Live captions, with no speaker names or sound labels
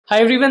Hi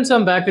everyone, so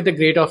I'm back with a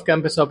great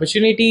off-campus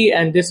opportunity,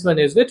 and this one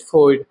is with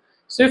Ford.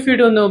 So if you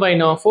don't know by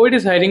now, Ford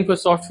is hiring for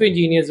software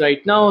engineers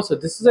right now. So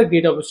this is a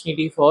great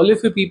opportunity for all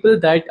of you people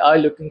that are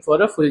looking for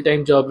a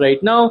full-time job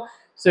right now.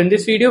 So in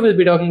this video, we'll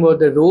be talking about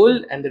the role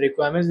and the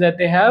requirements that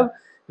they have.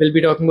 We'll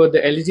be talking about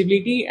the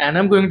eligibility, and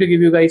I'm going to give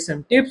you guys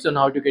some tips on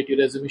how to get your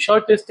resume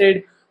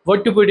shortlisted,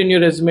 what to put in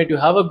your resume to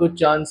have a good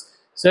chance.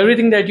 So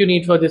everything that you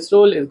need for this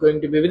role is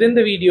going to be within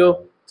the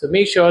video. So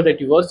make sure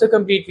that you watch the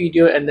complete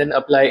video and then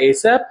apply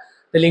ASAP.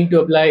 The link to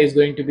apply is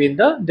going to be in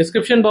the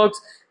description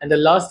box, and the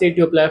last date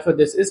to apply for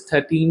this is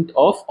 13th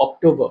of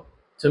October.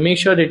 So make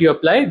sure that you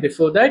apply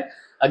before that.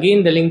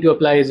 Again, the link to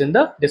apply is in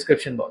the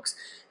description box.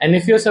 And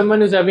if you're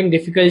someone who's having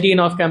difficulty in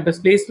off-campus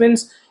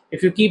placements,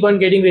 if you keep on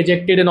getting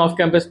rejected in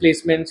off-campus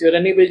placements, you're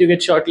unable to get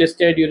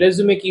shortlisted, your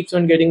resume keeps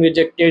on getting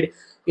rejected,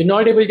 you're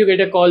not able to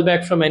get a call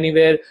back from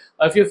anywhere,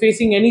 or if you're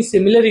facing any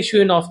similar issue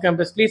in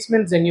off-campus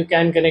placements, then you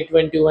can connect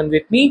one-to-one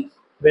with me,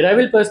 where I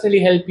will personally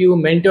help you,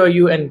 mentor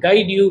you, and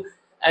guide you,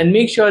 and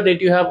make sure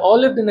that you have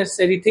all of the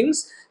necessary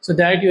things so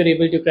that you're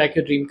able to crack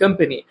your dream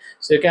company.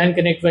 So you can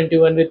connect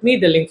one-to-one with me.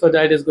 The link for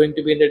that is going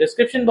to be in the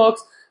description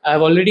box.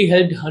 I've already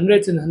helped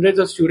hundreds and hundreds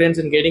of students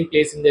in getting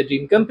placed in their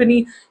dream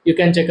company. You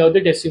can check out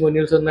the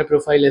testimonials on my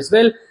profile as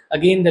well.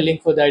 Again, the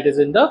link for that is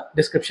in the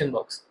description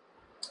box.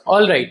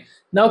 All right.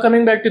 Now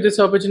coming back to this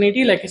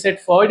opportunity, like I said,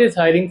 Ford is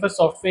hiring for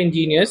software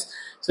engineers.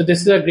 So this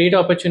is a great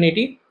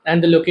opportunity,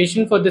 and the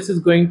location for this is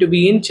going to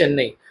be in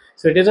Chennai.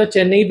 So it is a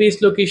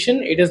Chennai-based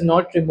location. It is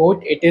not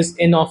remote. It is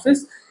in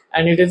office,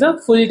 and it is a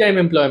full-time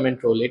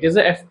employment role. It is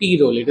a FT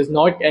role. It is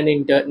not an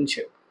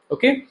internship.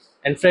 Okay,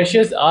 and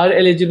freshers are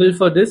eligible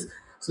for this.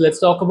 So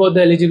let's talk about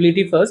the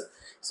eligibility first.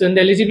 So in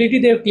the eligibility,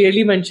 they have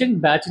clearly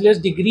mentioned bachelor's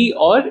degree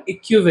or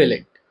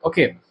equivalent.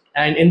 Okay,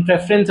 and in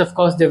preference, of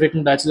course, they've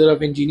written Bachelor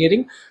of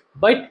Engineering.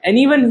 But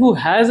anyone who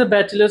has a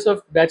bachelor's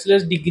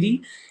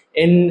degree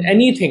in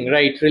anything,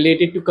 right,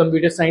 related to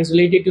computer science,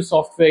 related to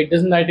software, it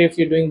doesn't matter if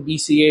you're doing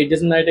BCA, it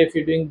doesn't matter if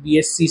you're doing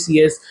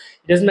BSc/CS,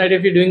 it doesn't matter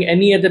if you're doing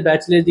any other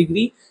bachelor's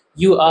degree,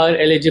 you are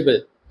eligible.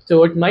 So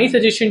what my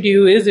suggestion to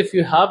you is, if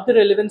you have the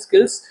relevant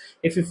skills,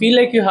 if you feel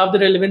like you have the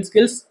relevant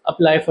skills,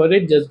 apply for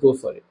it, just go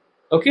for it.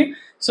 Okay,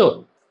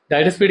 so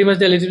that is pretty much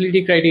the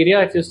eligibility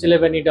criteria. If you still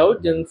have any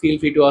doubt, then feel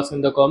free to ask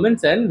in the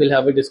comments and we'll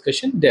have a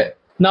discussion there.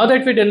 Now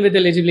that we're done with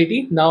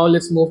eligibility, now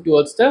let's move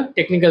towards the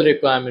technical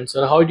requirements,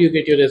 or how do you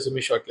get your resume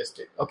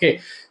shortlisted. Okay,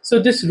 so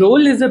this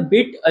role is a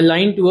bit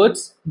aligned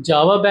towards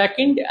Java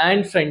backend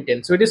and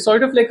frontend. So it is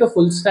sort of like a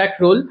full stack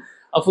role,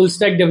 a full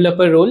stack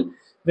developer role,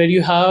 where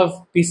you have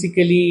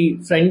basically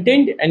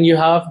frontend and you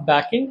have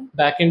backend.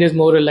 Backend is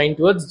more aligned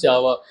towards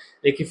Java.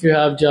 Like if you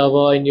have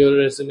Java in your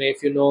resume,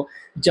 if you know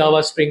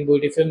Java Spring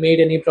Boot, if you made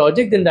any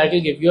project, then that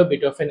will give you a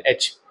bit of an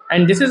edge.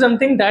 And this is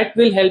something that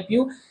will help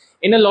you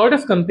in a lot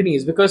of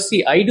companies, because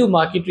see, I do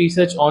market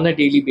research on a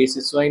daily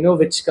basis. So I know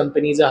which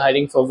companies are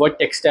hiring for what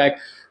tech stack,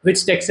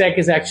 which tech stack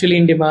is actually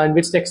in demand,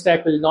 which tech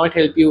stack will not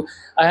help you.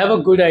 I have a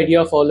good idea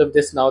of all of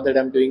this now that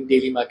I'm doing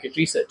daily market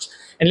research.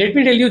 And let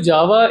me tell you,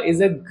 Java is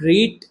a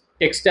great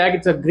tech stack.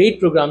 It's a great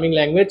programming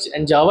language,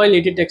 and Java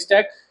related tech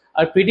stack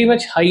are pretty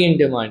much high in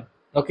demand.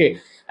 Okay.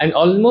 And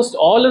almost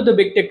all of the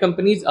big tech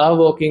companies are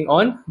working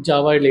on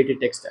Java related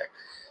tech stack.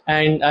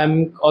 And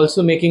I'm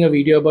also making a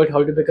video about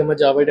how to become a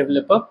Java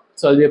developer.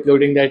 So I'll be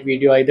uploading that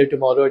video either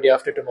tomorrow or day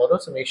after tomorrow.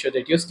 So make sure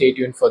that you stay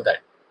tuned for that.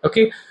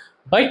 Okay.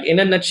 But in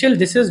a nutshell,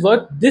 this is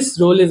what this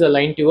role is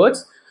aligned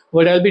towards.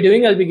 What I'll be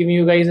doing, I'll be giving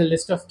you guys a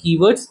list of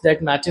keywords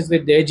that matches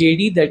with their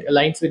JD, that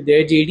aligns with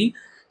their JD.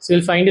 So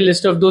you'll find a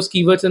list of those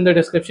keywords in the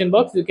description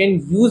box. You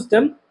can use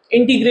them,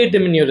 integrate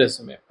them in your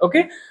resume.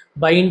 Okay.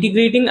 By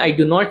integrating, I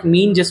do not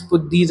mean just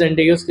put these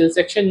under your skill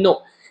section.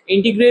 No.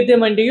 Integrate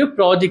them under your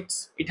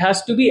projects. It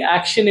has to be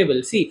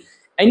actionable. See,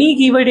 any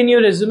keyword in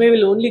your resume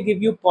will only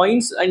give you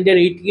points under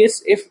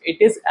ATS if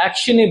it is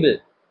actionable.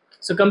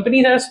 So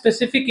companies have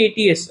specific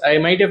ATS. I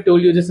might have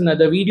told you this in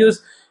other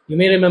videos. You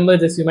may remember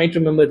this. You might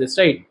remember this,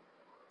 right?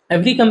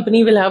 Every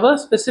company will have a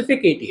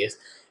specific ATS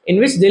in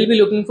which they'll be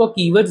looking for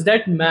keywords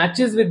that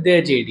matches with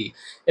their JD.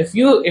 If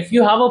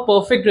you have a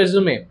perfect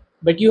resume,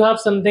 but you have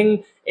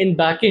something in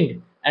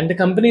backend and the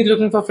company is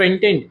looking for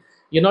front end,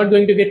 you're not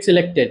going to get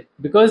selected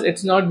because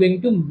it's not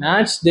going to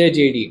match their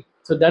JD.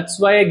 So that's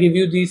why I give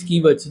you these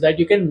keywords, so that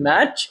you can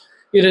match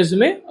your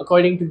resume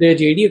according to their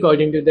JD,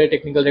 according to their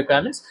technical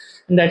requirements,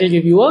 and that will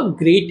give you a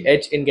great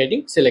edge in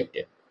getting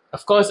selected.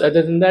 Of course,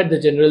 other than that, the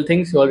general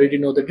things, you already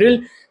know the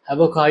drill. Have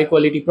a high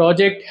quality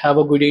project, have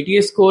a good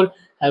ATS score,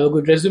 have a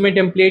good resume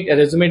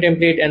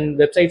template, and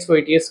websites for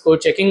ATS score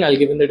checking, I'll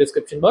give in the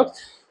description box.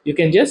 You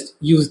can just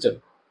use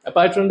them.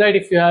 Apart from that,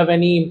 if you have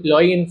any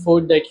employee in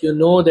Ford that you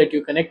know that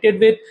you connected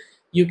with,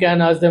 you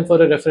can ask them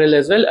for a referral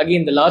as well.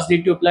 Again, the last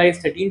date to apply is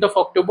 13th of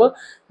October.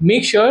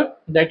 Make sure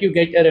that you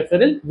get a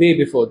referral way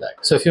before that.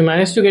 So if you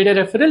manage to get a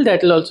referral,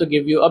 that will also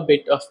give you a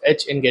bit of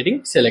edge in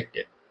getting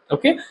selected.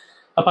 Okay.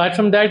 Apart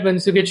from that,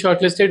 once you get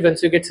shortlisted,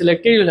 once you get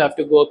selected, you'll have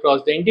to go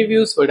across the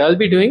interviews. What I'll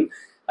be doing,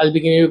 I'll be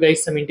giving you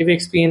guys some interview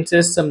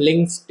experiences, some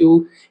links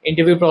to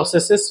interview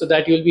processes, so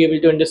that you'll be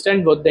able to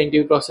understand what the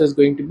interview process is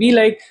going to be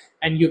like.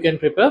 and you can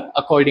prepare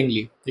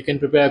accordingly. You can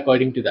prepare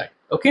according to that.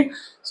 Okay,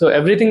 so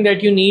everything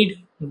that you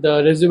need,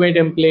 the resume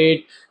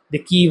template, the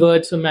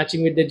keywords for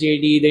matching with the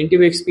JD, the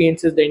interview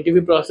experiences, the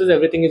interview process,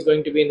 everything is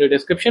going to be in the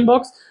description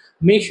box.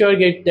 Make sure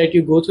that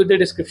you go through the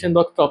description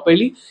box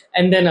properly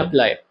and then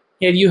apply.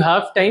 Here you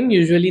have time.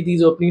 Usually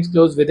these openings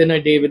close within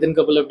a day, within a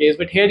couple of days,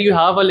 but here you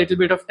have a little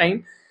bit of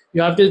time.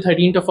 You have till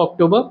 13th of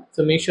October,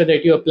 so make sure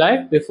that you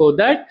apply before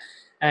that.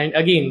 And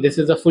again, this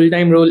is a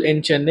full-time role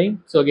in Chennai,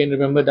 so again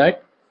remember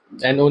that,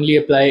 and only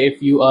apply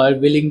if you are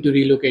willing to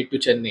relocate to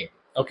Chennai.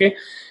 Okay,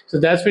 so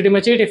that's pretty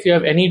much it. If you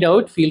have any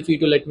doubt, feel free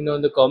to let me know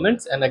in the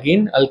comments, and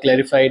again I'll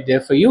clarify it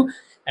there for you.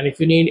 And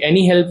if you need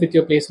any help with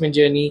your placement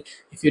journey,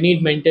 if you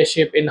need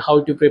mentorship in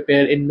how to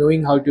prepare, in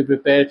knowing how to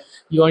prepare,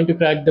 you want to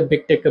crack the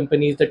big tech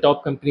companies, the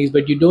top companies,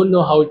 but you don't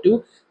know how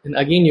to, then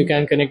again you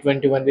can connect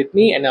one-to-one with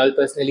me and I'll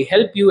personally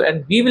help you,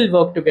 and we will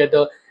work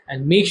together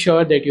and make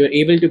sure that you're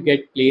able to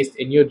get placed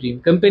in your dream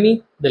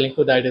company. The link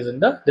for that is in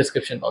the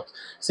description box.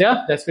 So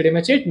yeah, that's pretty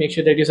much it. Make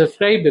sure that you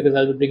subscribe because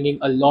I'll be bringing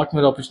a lot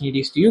more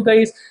opportunities to you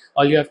guys.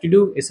 All you have to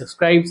do is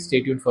subscribe.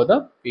 Stay tuned for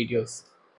the videos.